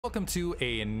Welcome to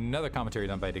another commentary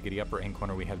done by Diggity. Upper right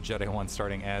corner we have JediOne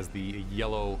starting as the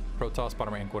yellow Protoss.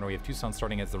 Bottom right corner we have Tousan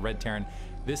starting as the red Terran.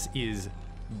 This is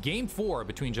game 4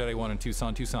 between JediOne and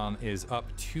Tousan. Tousan is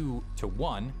up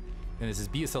 2-1, and this is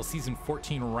BSL season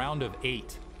 14 round of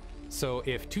 8. So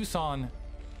if Tousan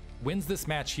wins this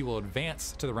match, he will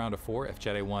advance to the round of 4. If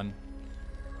JediOne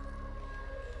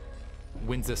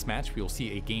wins this match, we will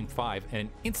see a game 5, and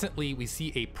instantly we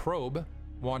see a probe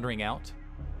wandering out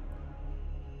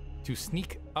to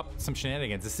sneak up some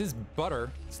shenanigans. This is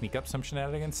Butter. Sneak up some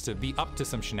shenanigans? To be up to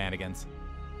some shenanigans.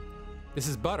 This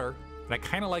is Butter, and I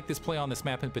kind of like this play on this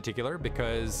map in particular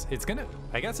because it's gonna,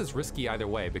 I guess it's risky either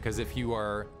way, because if you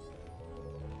are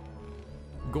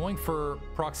going for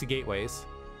proxy gateways,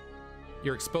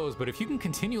 you're exposed, but if you can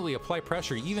continually apply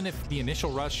pressure, even if the initial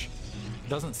rush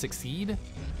doesn't succeed,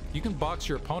 you can box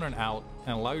your opponent out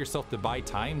and allow yourself to buy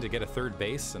time to get a third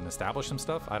base and establish some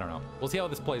stuff. I don't know. We'll see how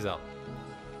this plays out.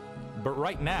 But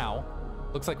right now,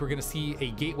 looks like we're going to see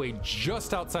a gateway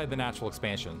just outside the natural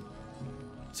expansion.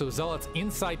 So Zealot's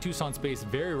inside Tousan space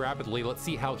very rapidly. Let's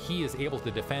see how he is able to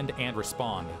defend and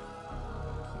respond.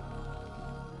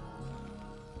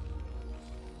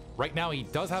 Right now, he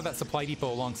does have that supply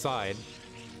depot alongside.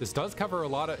 This does cover a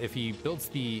lot of, if he builds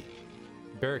the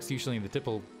barracks usually in the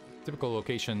typical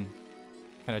location,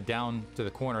 kind of down to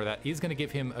the corner, that is going to give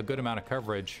him a good amount of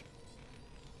coverage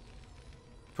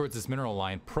towards this mineral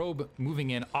line. Probe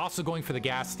moving in, also going for the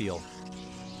gas steal,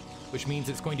 which means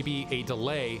it's going to be a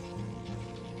delay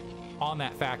on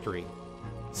that factory.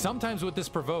 Sometimes what this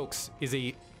provokes is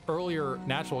a earlier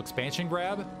natural expansion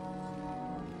grab.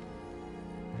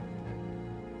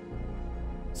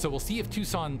 So we'll see if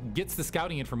Tousan gets the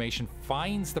scouting information,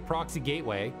 finds the proxy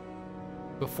gateway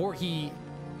before he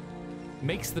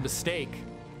makes the mistake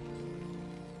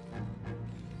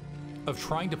of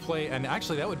trying to play, and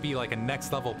actually that would be like a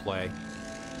next level play.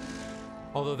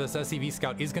 Although this SCV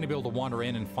scout is going to be able to wander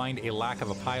in and find a lack of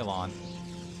a pylon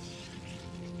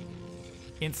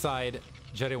inside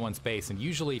JediOne's base. And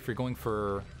usually if you're going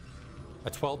for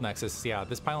a 12 nexus, yeah,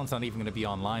 this pylon's not even going to be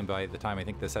online by the time I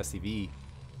think this SCV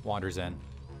wanders in.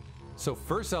 So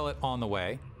first zealot on the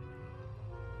way.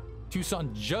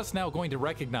 Tousan just now going to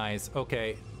recognize,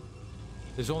 okay,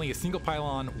 there's only a single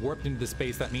pylon warped into the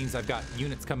space. That means I've got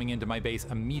units coming into my base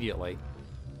immediately.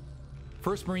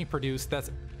 First Marine produced. That's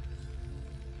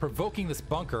provoking this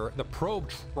bunker. The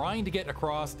probe trying to get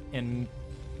across and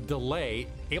delay.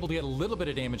 Able to get a little bit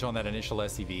of damage on that initial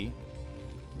SCV.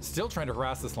 Still trying to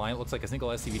harass this line. It looks like a single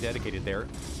SCV dedicated there.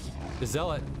 The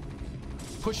Zealot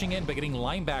pushing in, but getting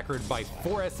linebackered by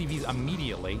 4 SCVs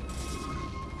immediately.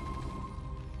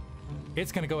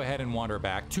 It's going to go ahead and wander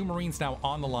back. 2 Marines now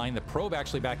on the line. The probe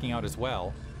actually backing out as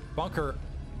well. Bunker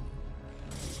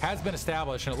has been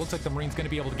established, and it looks like the Marine's going to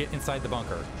be able to get inside the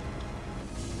bunker.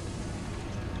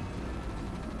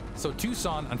 So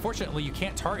Tousan, unfortunately, you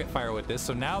can't target fire with this,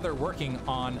 so now they're working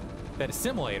on that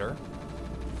assimilator.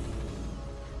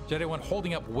 JediOne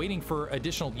holding up, waiting for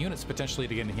additional units potentially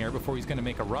to get in here before he's going to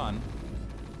make a run.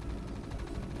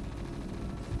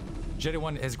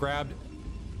 JediOne has grabbed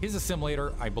his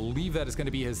assimilator. I believe that is going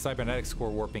to be his cybernetics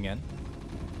core warping in.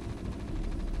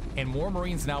 And more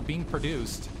Marines now being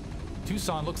produced.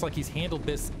 Tousan looks like he's handled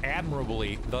this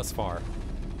admirably thus far.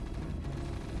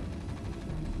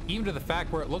 Even to the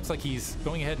fact where it looks like he's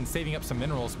going ahead and saving up some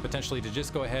minerals potentially to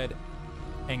just go ahead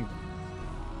and...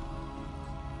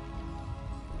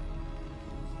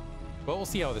 Well, we'll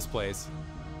see how this plays.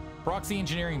 Proxy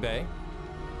engineering bay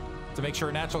to make sure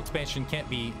a natural expansion can't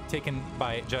be taken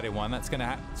by JediOne. That's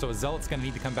gonna so a Zealot's gonna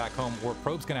need to come back home, or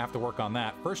Probe's gonna have to work on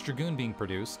that. First Dragoon being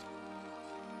produced.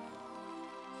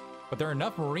 But there are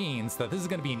enough Marines that this is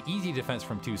gonna be an easy defense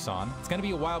from Tousan. It's gonna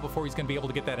be a while before he's gonna be able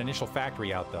to get that initial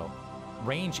factory out though.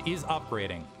 Range is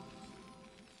upgrading.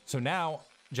 So now,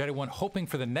 JediOne hoping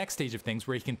for the next stage of things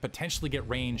where he can potentially get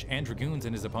range and Dragoons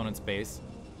in his opponent's base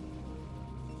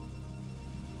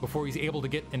before he's able to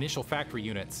get initial factory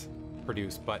units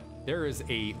produced. But there is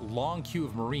a long queue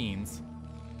of Marines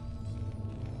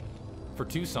for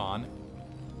Tousan.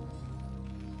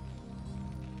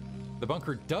 The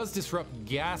bunker does disrupt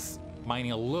gas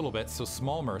mining a little bit, so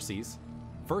small mercies.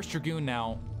 First Dragoon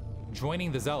now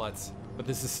joining the Zealots, but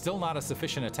this is still not a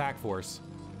sufficient attack force.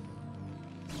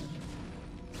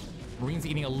 Marines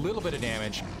eating a little bit of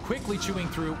damage, quickly chewing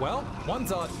through. Well, one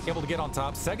Zealot able to get on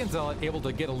top, second Zealot able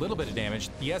to get a little bit of damage.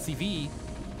 The SCV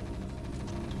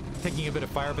taking a bit of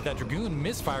fire, but that Dragoon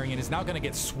misfiring and is now going to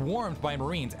get swarmed by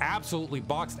Marines, absolutely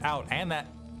boxed out, and that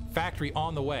factory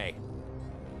on the way.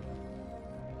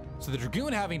 So the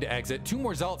Dragoon having to exit. 2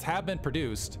 more Zealots have been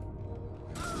produced.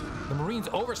 The Marines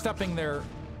overstepping their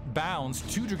bounds.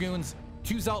 2 Dragoons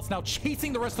Two Zealots now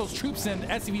chasing the rest of those troops in.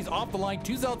 SCVs off the line.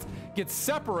 Two Zealots get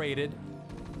separated.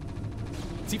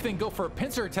 See if they can go for a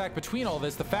pincer attack between all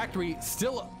this. The factory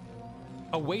still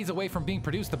a ways away from being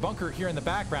produced. The bunker here in the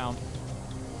background.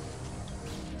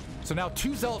 So now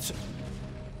two Zealots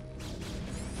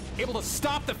able to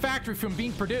stop the factory from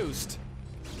being produced.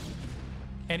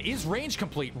 And is range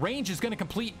complete? Range is going to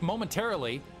complete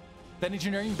momentarily. That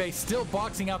engineering base still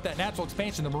boxing out that natural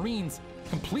expansion. The Marines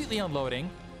completely unloading.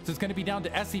 So it's going to be down to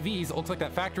SCVs. It looks like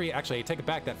that factory, actually, I take it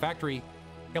back, that factory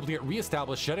able to get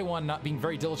reestablished. JediOne not being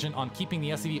very diligent on keeping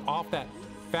the SCV off that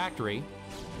factory.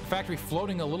 The factory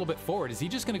floating a little bit forward. Is he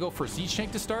just going to go for a siege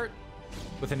tank to start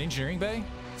with an engineering bay?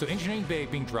 So engineering bay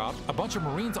being dropped. A bunch of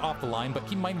Marines off the line, but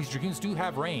keep in mind these Dragoons do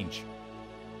have range.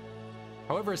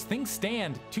 However, as things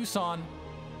stand, Tousan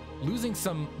losing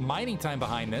some mining time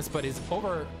behind this, but is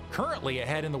currently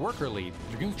ahead in the worker lead.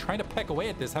 Dragoons trying to peck away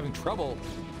at this, having trouble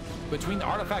between the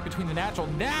artifact, between the natural.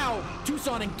 Now,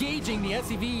 Tousan engaging the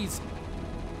SCVs.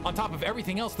 On top of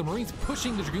everything else, the Marines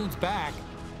pushing the Dragoons back.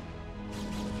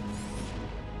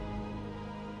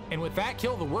 And with that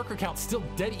kill, the worker count still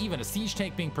dead even. A siege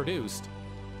tank being produced.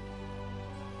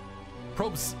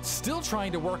 Probes still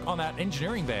trying to work on that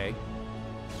engineering bay.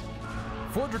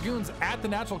 4 Dragoons at the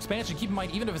natural expansion. Keep in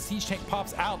mind, even if a siege tank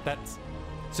pops out, that's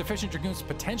sufficient Dragoons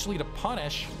potentially to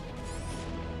punish.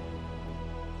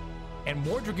 And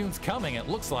more Dragoons coming, it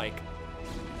looks like.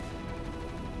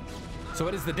 So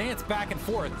it is the dance back and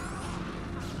forth.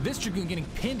 This Dragoon getting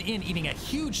pinned in, eating a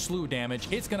huge slew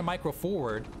damage. It's going to micro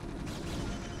forward,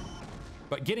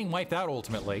 but getting wiped out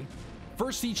ultimately.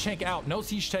 First siege tank out, no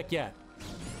siege tech yet.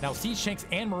 Now siege tanks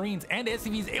and Marines and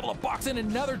SCVs able to box in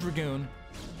another Dragoon.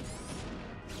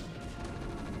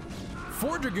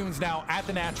 4 Dragoons now at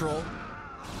the natural.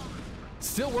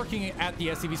 Still working at the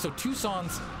SCV, so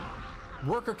Tousan's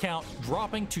worker count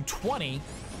dropping to 20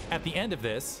 at the end of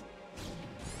this.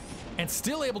 And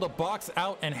still able to box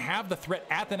out and have the threat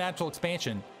at the natural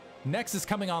expansion. Nexus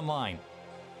coming online.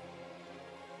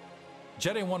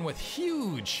 JediOne with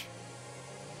huge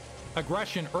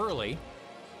aggression early.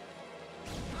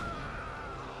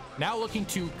 Now looking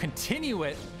to continue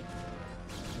it.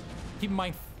 Keep in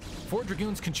mind, 4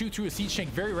 Dragoons can chew through a siege tank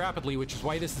very rapidly, which is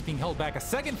why this is being held back. A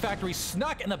second factory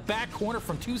snuck in the back corner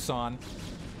from Tousan.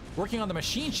 Working on the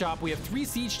machine shop, we have 3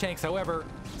 siege tanks, however,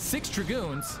 6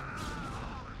 Dragoons.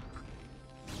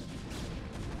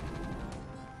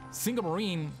 Single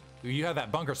Marine, you have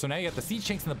that bunker. So now you got the siege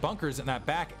tanks in the bunkers in that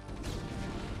back,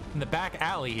 in the back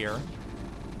alley here.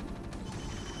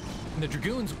 And the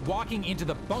Dragoons walking into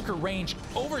the bunker range,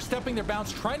 overstepping their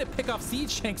bounds, trying to pick off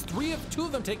siege tanks. 2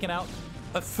 of them taken out.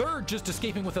 A third just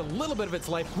escaping with a little bit of its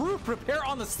life. Group repair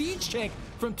on the siege tank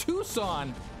from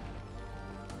Tousan.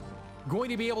 Going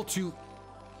to be able to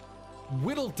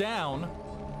whittle down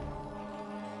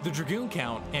the Dragoon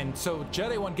count. And so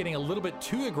JediOne getting a little bit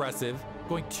too aggressive,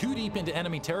 going too deep into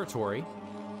enemy territory.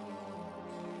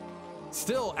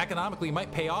 Still, economically,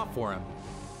 might pay off for him,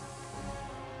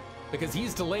 because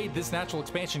he's delayed this natural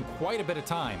expansion quite a bit of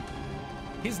time.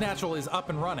 His natural is up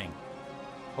and running.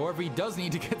 However, he does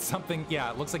need to get something. Yeah,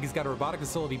 it looks like he's got a robotic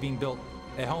facility being built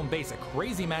at home base. A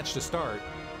crazy match to start.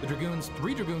 The Dragoons,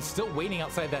 3 Dragoons still waiting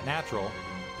outside that natural.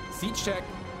 Siege tech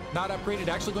not upgraded,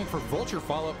 actually going for Vulture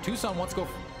follow-up. Tousan wants to go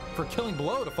for Killing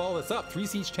Blow to follow this up. 3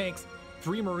 siege tanks,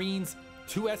 3 Marines,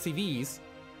 2 SCVs.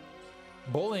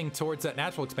 Bowling towards that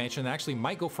natural expansion, and actually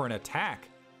might go for an attack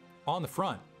on the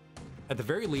front. At the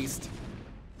very least,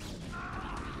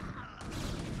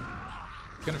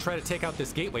 gonna try to take out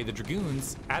this gateway. The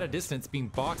Dragoons at a distance being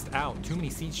boxed out. Too many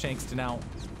siege tanks to now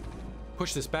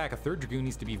push this back. A 3rd Dragoon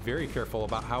needs to be very careful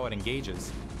about how it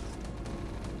engages.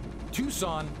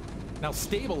 Tousan now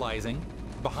stabilizing,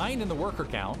 behind in the worker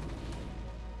count.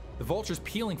 The Vulture's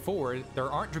peeling forward.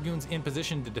 There aren't Dragoons in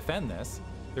position to defend this.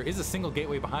 There is a single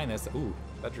gateway behind this. Ooh,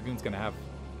 that Dragoon's gonna have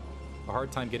a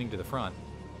hard time getting to the front.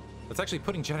 That's actually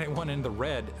putting JediOne in the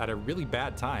red at a really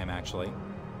bad time, actually.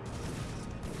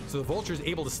 So the Vulture's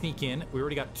able to sneak in. We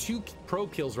already got 2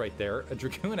 probe kills right there. A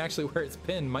Dragoon, actually, where it's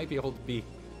pinned, might be able to be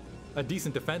a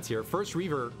decent defense here. First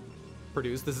Reaver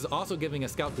produced. This is also giving a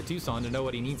scout to Tousan to know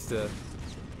what he needs to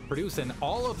produce. And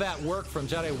all of that work from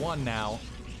JediOne now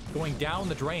going down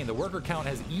the drain. The worker count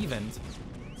has evened.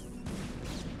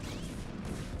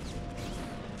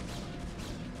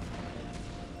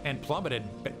 And plummeted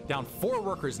down 4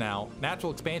 workers now.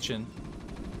 Natural expansion.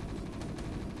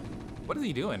 What is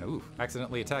he doing? Ooh,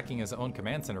 accidentally attacking his own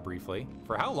command center briefly.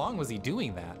 For how long was he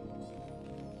doing that?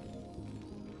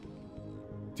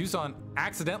 Tousan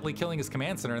accidentally killing his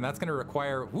command center, and that's going to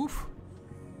require, woof.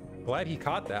 Glad he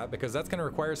caught that, because that's going to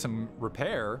require some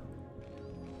repair.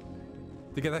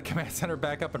 to get that command center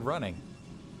back up and running.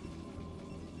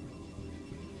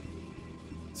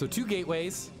 So 2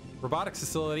 gateways, robotics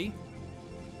facility.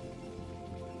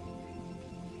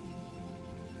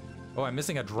 Oh, I'm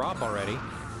missing a drop already.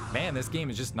 Man, this game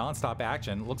is just non-stop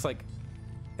action. Looks like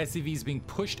SCV is being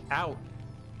pushed out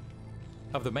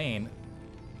of the main.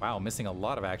 Wow, missing a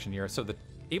lot of action here. So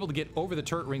able to get over the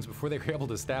turret rings before they were able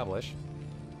to establish.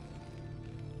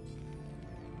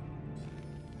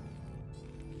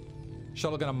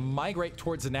 Shuttle gonna migrate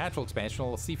towards the natural expansion.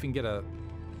 We'll see if we can get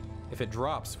if it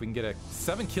drops, we can get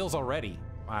 7 kills already.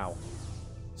 Wow.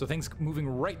 So things moving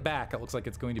right back. It looks like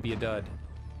it's going to be a dud.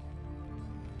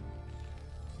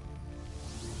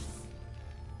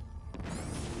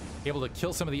 Able to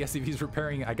kill some of the SCVs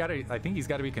repairing. I think he's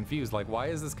got to be confused. Like, why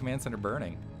is this command center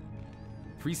burning?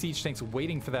 3 siege tanks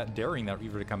waiting for that daring that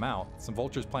Reaver to come out. Some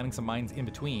vultures planting some mines in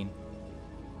between.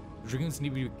 Dragoons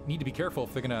need to be careful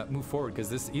if they're gonna move forward, because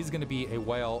this is gonna be a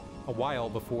while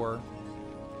before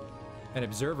an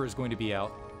observer is going to be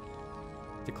out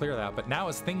to clear that. But now,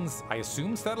 as things, I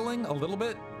assume, settling a little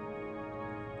bit.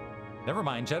 Never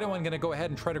mind. JediOne gonna go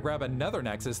ahead and try to grab another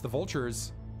Nexus. The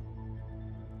vultures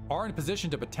are in position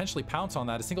to potentially pounce on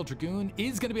that. A single Dragoon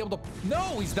is going to be able to...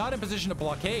 No, he's not in position to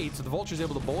blockade, so the Vulture's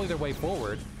able to bully their way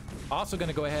forward. Also going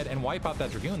to go ahead and wipe out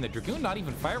that Dragoon. The Dragoon not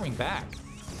even firing back.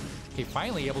 Okay,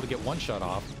 finally able to get one shot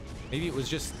off. Maybe it was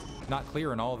just not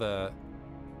clear in all the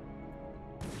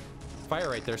fire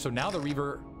right there. So now the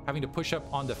Reaver having to push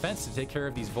up on defense to take care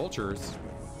of these Vultures.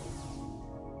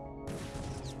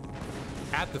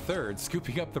 At the third,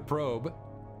 scooping up the probe.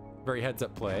 Very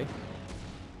heads-up play.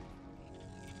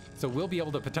 So we'll be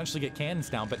able to potentially get cannons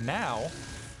down, but now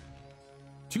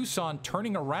Tousan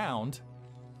turning around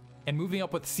and moving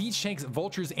up with siege tanks,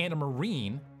 vultures, and a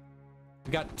marine.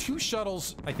 We got 2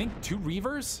 shuttles, I think 2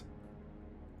 Reavers,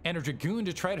 and a Dragoon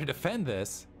to try to defend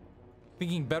this.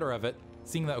 Thinking better of it,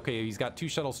 seeing that, okay, he's got 2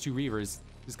 shuttles, 2 Reavers,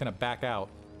 just gonna back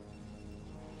out.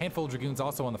 Handful of Dragoons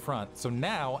also on the front. So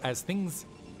now, as things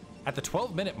at the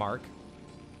 12-minute mark,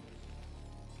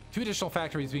 2 additional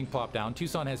factories being plopped down.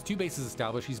 Tousan has 2 bases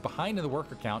established. He's behind in the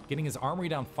worker count, getting his armory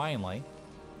down finally.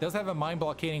 Does have a mine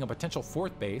blockading a potential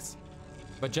 4th base.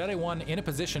 But JediOne in a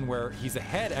position where he's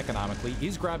ahead economically,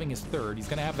 is grabbing his 3rd. He's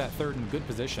going to have that 3rd in good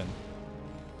position.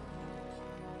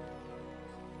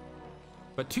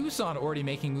 But Tousan already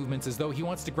making movements as though he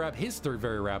wants to grab his 3rd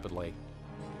very rapidly.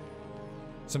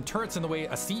 Some turrets in the way,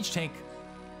 a siege tank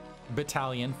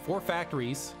battalion, 4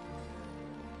 factories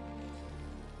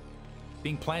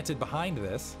being planted behind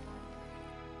this,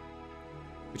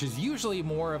 which is usually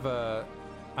more of a,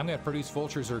 I'm going to produce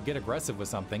vultures or get aggressive with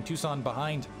something. Tousan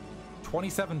behind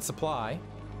 27 supply,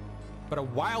 but a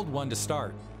wild one to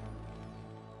start.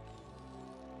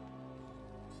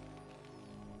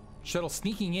 Shuttle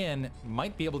sneaking in,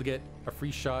 might be able to get a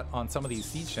free shot on some of these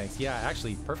siege tanks. Yeah,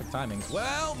 actually, perfect timing.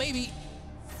 Well, maybe.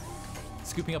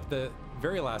 Scooping up the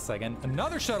very last second.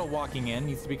 Another shuttle walking in.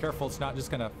 Needs to be careful. It's not just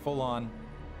going to full on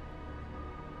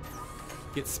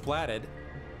get splatted.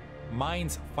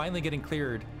 Mines finally getting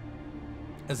cleared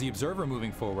as the observer moving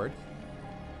forward.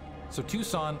 So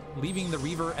Tousan leaving the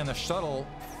Reaver and the shuttle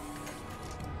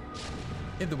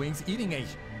in the wings, eating a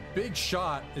big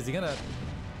shot. Is he gonna...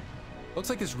 Looks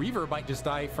like his Reaver might just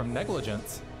die from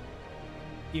negligence.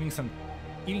 Eating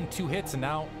 2 hits, and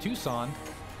now Tousan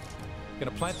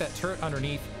gonna plant that turret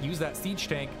underneath, use that siege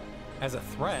tank as a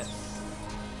threat.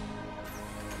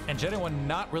 And JediOne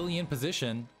not really in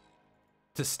position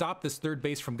to stop this 3rd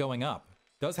base from going up.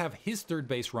 Does have his 3rd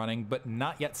base running, but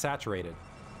not yet saturated.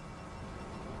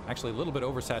 Actually, a little bit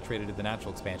oversaturated at the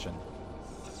natural expansion.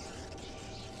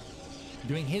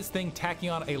 Doing his thing, tacking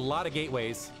on a lot of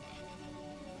gateways.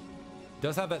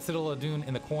 Does have that Citadel of Dune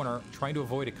in the corner, trying to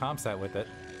avoid a comsat with it.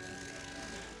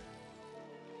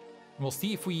 And we'll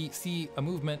see if we see a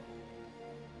movement.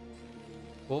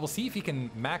 Well, we'll see if he can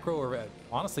macro, or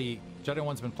honestly,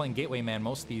 JediOne's been playing Gateway Man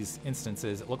most of these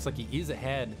instances. It looks like he is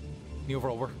ahead in the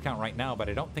overall worker count right now, but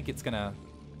I don't think it's gonna...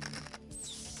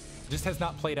 Just has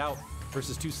not played out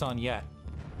versus Tousan yet.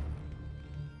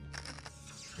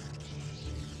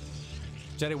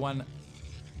 JediOne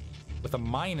with a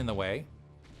mine in the way.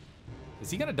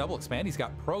 Is he gonna double expand? He's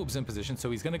got probes in position,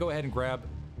 so he's gonna go ahead and grab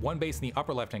 1 base in the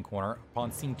upper left-hand corner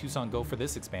upon seeing Tousan go for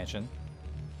this expansion.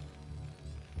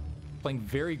 Playing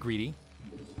very greedy.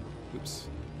 Oops.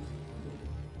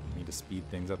 Need to speed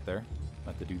things up there.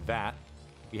 Not to do that.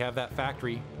 We have that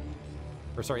factory,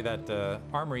 or sorry, that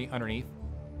armory underneath,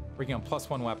 working on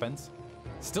 +1 weapons.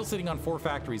 Still sitting on 4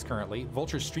 factories currently.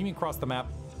 Vultures streaming across the map.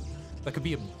 That could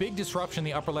be a big disruption in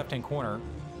the upper left-hand corner.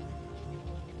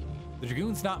 The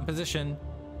Dragoon's not in position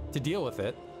to deal with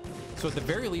it. So at the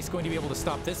very least, going to be able to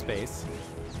stop this base.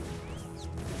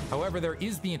 However, there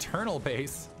is the internal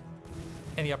base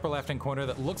in the upper left-hand corner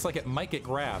that looks like it might get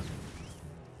grabbed.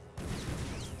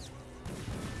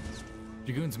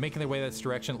 Dragoons making their way this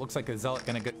direction. It looks like a Zealot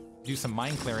going to do some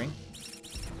mine clearing.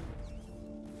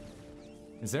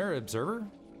 Is there an observer?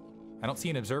 I don't see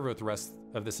an observer with the rest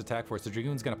of this attack force. The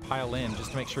Dragoon's going to pile in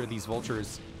just to make sure these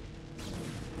vultures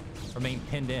remain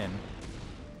pinned in.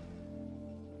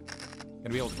 Going to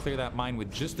be able to clear that mine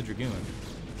with just the Dragoon.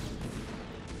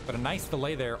 But a nice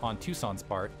delay there on Tousan's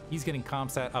part. He's getting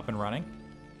Comsat up and running.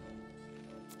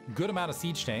 Good amount of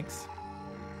siege tanks.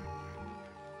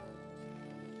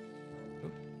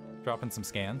 Oop, dropping some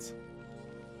scans.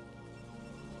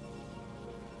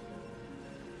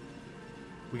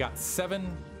 We got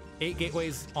 8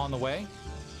 gateways on the way.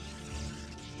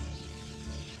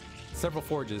 Several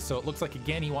forges, so it looks like,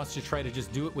 again, he wants to try to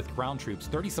just do it with ground troops.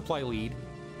 30 supply lead.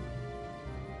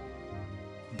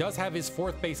 Does have his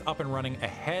 4th base up and running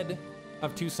ahead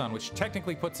of Tousan, which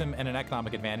technically puts him in an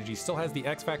economic advantage. He still has the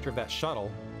X factor of that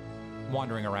shuttle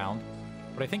wandering around.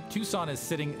 But I think Tousan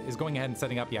is going ahead and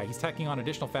setting up. Yeah, he's tacking on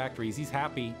additional factories. He's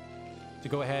happy to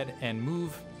go ahead and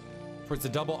move towards the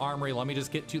double armory. Let me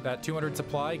just get to that 200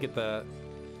 supply, get the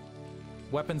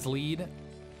weapons lead,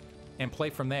 and play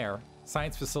from there.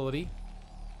 Science facility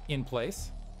in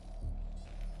place.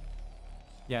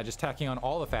 Yeah, just tacking on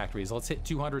all the factories. Let's hit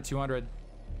 200, 200.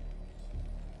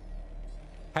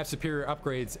 Have superior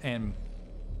upgrades and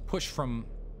push from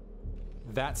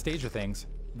that stage of things.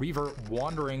 Reaver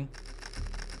wandering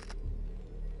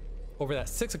over that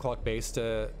 6 o'clock base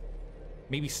to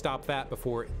maybe stop that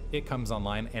before it comes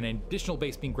online. And an additional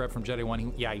base being grabbed from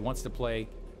JediOne. Yeah, he wants to play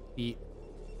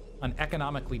an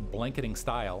economically blanketing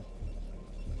style.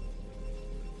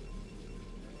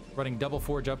 Running double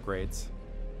forge upgrades.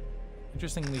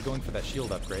 Interestingly, going for that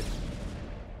shield upgrade.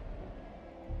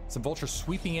 Some vultures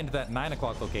sweeping into that 9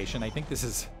 o'clock location. I think this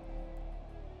is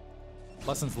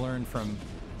lessons learned from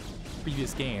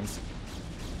previous games.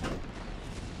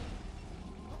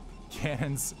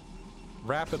 Cannons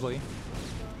rapidly.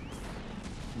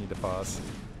 Need to pause.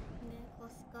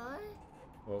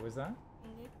 What was that?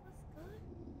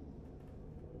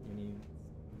 You need...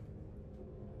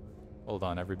 Hold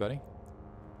on, everybody.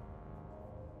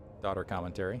 Daughter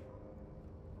commentary.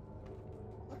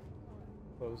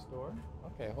 Closed door.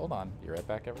 Okay, hold on. Be right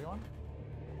back, everyone.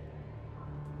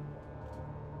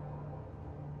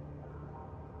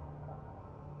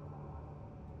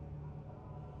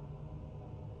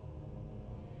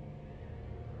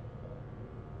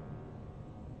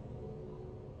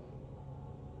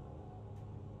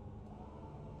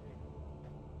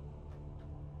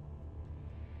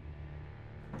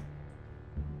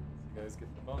 You guys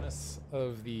get the bonus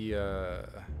of the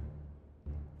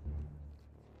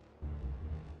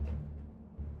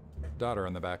daughter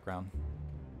in the background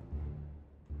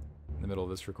in the middle of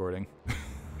this recording.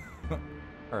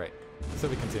 All right, so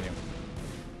we continue.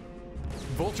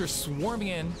 Vultures swarming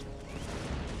in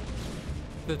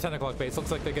to the 10 o'clock base.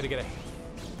 Looks like they're going to get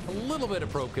a little bit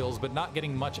of probe kills, but not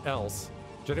getting much else.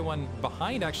 JediOne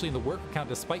behind actually in the worker count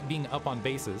despite being up on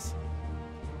bases.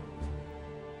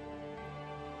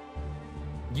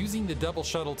 Using the double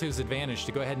shuttle to his advantage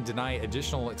to go ahead and deny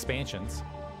additional expansions.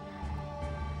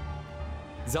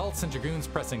 Zealots and Dragoons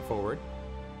pressing forward.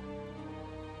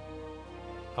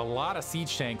 A lot of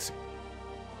siege tanks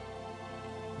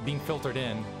being filtered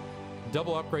in.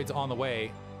 Double upgrades on the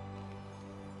way.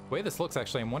 The way this looks,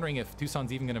 actually, I'm wondering if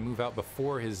Tousan's even going to move out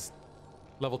before his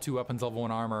level 2 weapons, level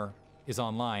 1 armor is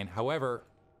online. However,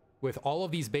 with all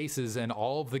of these bases and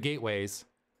all of the gateways,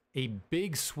 a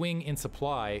big swing in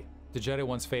supply to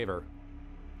JediOne's favor.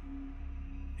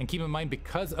 And keep in mind,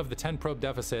 because of the 10 probe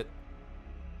deficit,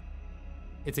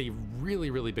 it's a really,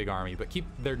 really big army, but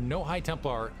there are no High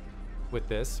Templar with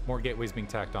this. More gateways being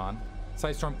tacked on.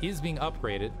 Sidestorm is being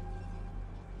upgraded.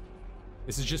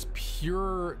 This is just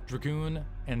pure Dragoon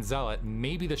and Zealot.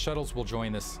 Maybe the shuttles will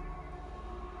join this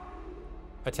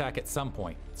attack at some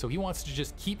point. So he wants to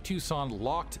just keep Tousan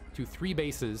locked to 3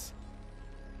 bases.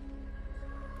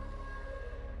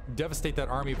 Devastate that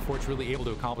army before it's really able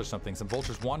to accomplish something. Some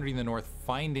vultures wandering in the north,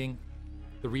 finding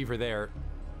the Reaver there.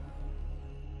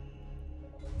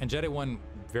 And JediOne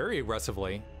very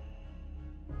aggressively,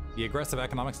 the aggressive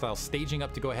economic style, staging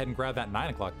up to go ahead and grab that 9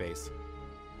 o'clock base.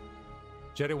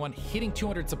 JediOne hitting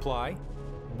 200 supply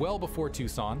well before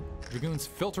Tousan. Dragoons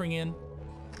filtering in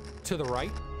to the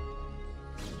right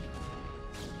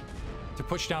to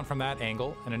push down from that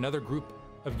angle, and another group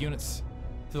of units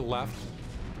to the left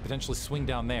to potentially swing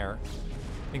down there.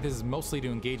 I think this is mostly to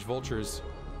engage vultures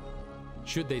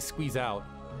should they squeeze out.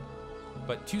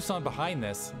 But Tousan behind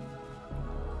this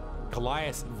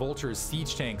Goliath, Vultures,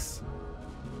 Siege Tanks,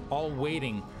 all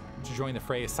waiting to join the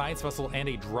fray. A Science Vessel and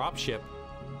a Dropship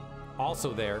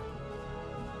also there.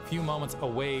 A few moments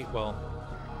away, well,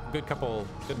 good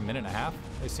minute and a half,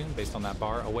 I assume, based on that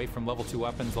bar, away from level 2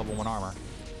 weapons, level 1 armor.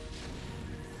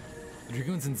 The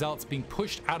Dragoons and Zealots being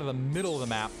pushed out of the middle of the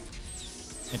map,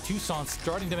 and Tousan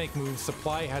starting to make moves.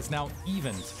 Supply has now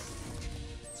evened.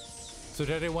 So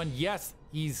JediOne, yes,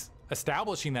 he's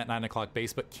establishing that 9 o'clock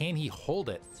base, but can he hold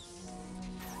it?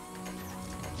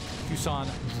 Tousan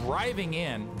driving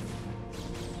in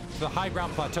to the high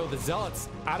ground plateau. The Zealots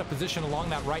out of position along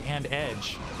that right-hand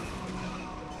edge.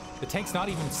 The tank's not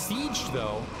even sieged,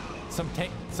 though. Some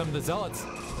of the Zealots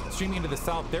streaming into the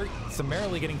south, they're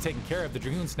summarily getting taken care of. The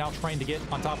Dragoons now trying to get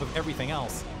on top of everything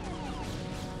else.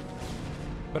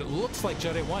 But it looks like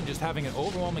JediOne just having an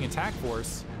overwhelming attack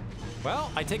force.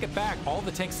 Well, I take it back. All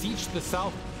the tanks siege to the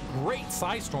south. Great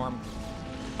Psystorm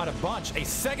on a bunch. A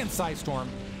second Psystorm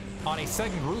on a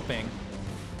second grouping.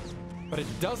 But it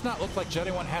does not look like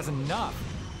JediOne has enough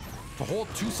to hold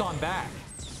Tousan back.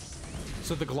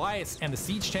 So the Goliaths and the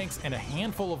Siege Tanks and a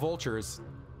handful of Vultures,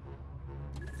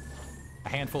 a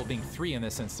handful being 3 in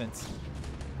this instance,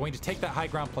 going to take that high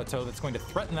ground plateau that's going to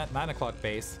threaten that 9 o'clock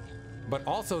base, but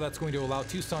also that's going to allow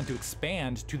Tousan to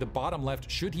expand to the bottom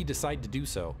left should he decide to do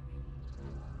so.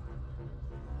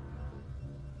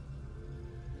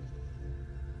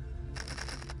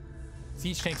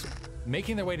 Siege Tanks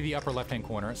making their way to the upper left-hand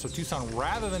corner, so Tousan,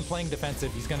 rather than playing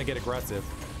defensive, he's going to get aggressive,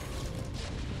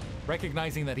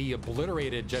 recognizing that he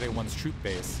obliterated JediOne's troop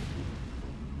base.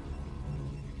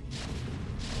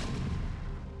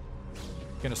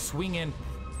 Gonna swing in,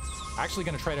 actually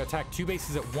gonna try to attack 2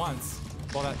 bases at once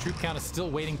while that troop count is still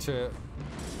waiting to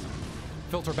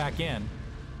filter back in.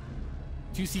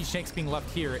 2 Siege Tanks being left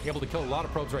here, able to kill a lot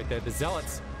of probes right there. The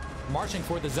Zealots marching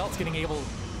forward, the Zealots getting able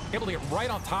to get right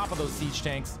on top of those Siege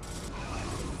Tanks.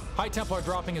 High Templar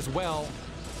dropping as well.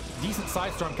 Decent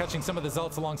Psystorm catching some of the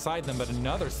Zealots alongside them, but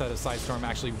another set of Psystorm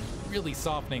actually really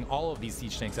softening all of these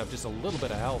Siege Tanks up. Just a little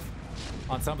bit of health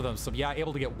on some of them. So yeah,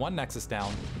 able to get 1 Nexus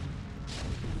down,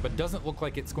 but doesn't look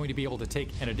like it's going to be able to take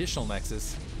an additional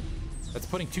Nexus. That's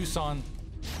putting Tousan...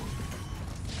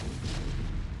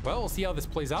 Well, we'll see how this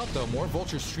plays out, though. More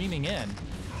Vultures streaming in.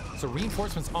 So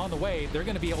reinforcements on the way. They're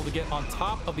going to be able to get on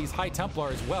top of these High Templar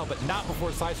as well, but not before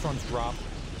Psystorms drop.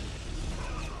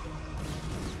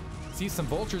 See some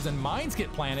Vultures and mines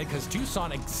get planted because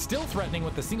Tousan is still threatening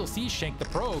with the single Siege Tank, the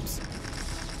probes,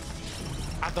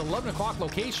 at the 11 o'clock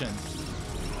location.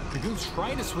 Dragoon's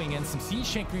trying to swing in. Some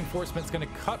Siege Tank reinforcements going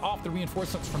to cut off the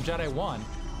reinforcements from JediOne.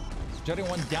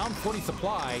 JediOne down 40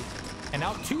 supply. And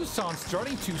now Tousan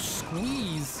starting to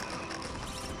squeeze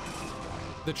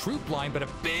the troop line, but a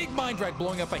big mine drag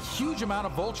blowing up a huge amount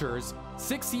of Vultures.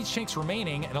 6 Siege Tanks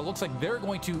remaining, and it looks like they're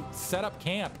going to set up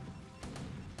camp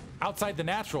outside the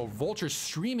natural. Vultures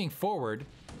streaming forward.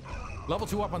 Level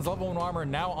 2 weapons, level 1 armor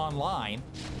now online.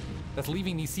 That's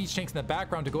leaving these Siege Tanks in the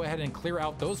background to go ahead and clear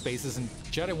out those bases, and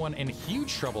JediOne in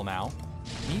huge trouble now.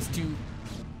 Needs to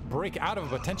break out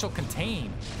of a potential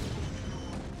contain.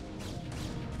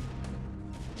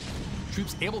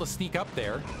 Troops able to sneak up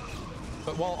there,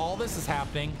 but while all this is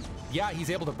happening, yeah, he's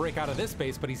able to break out of this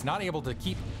base, but he's not able to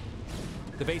keep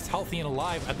the base healthy and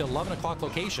alive at the 11 o'clock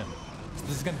location. So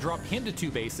this is going to drop him to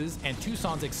 2 bases, and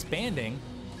Tousan's expanding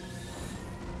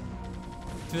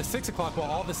to the 6 o'clock while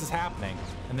all this is happening,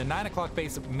 and the 9 o'clock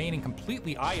base remaining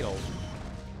completely idle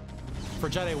for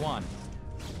JediOne.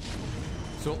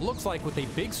 So it looks like with a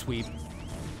big sweep,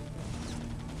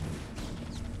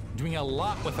 doing a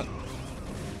lot with a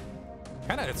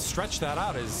kind of stretch that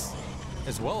out as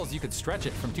well as you could stretch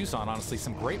it from Tousan. Honestly,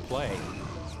 some great play.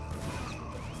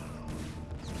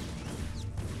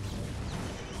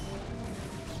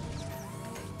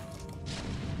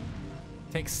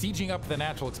 Tanks sieging up the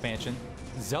natural expansion.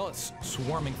 Zealots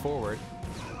swarming forward.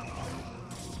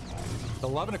 The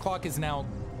 11 o'clock is now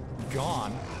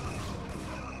gone.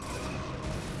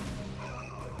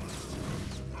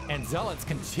 And Zealots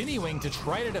continuing to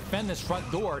try to defend this front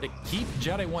door to keep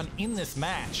JediOne in this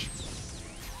match.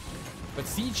 But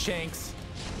Siege Tanks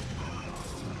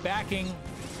backing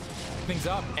things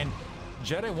up, and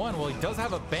JediOne, well, he does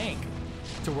have a bank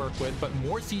to work with, but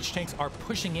more Siege Tanks are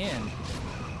pushing in,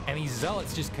 and these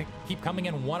Zealots just keep coming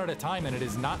in one at a time, and it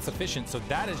is not sufficient. So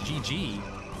that is GG.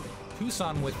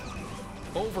 Tousan with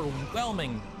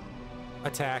overwhelming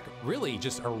attack, really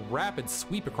just a rapid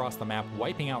sweep across the map,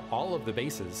 wiping out all of the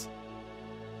bases.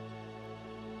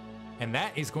 And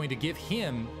that is going to give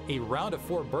him a round of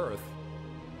 4 berth.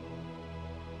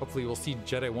 Hopefully we'll see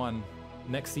JediOne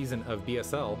next season of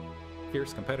BSL.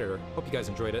 Fierce competitor. Hope you guys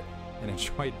enjoyed it and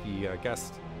enjoyed the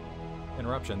guest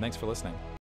interruption. Thanks for listening.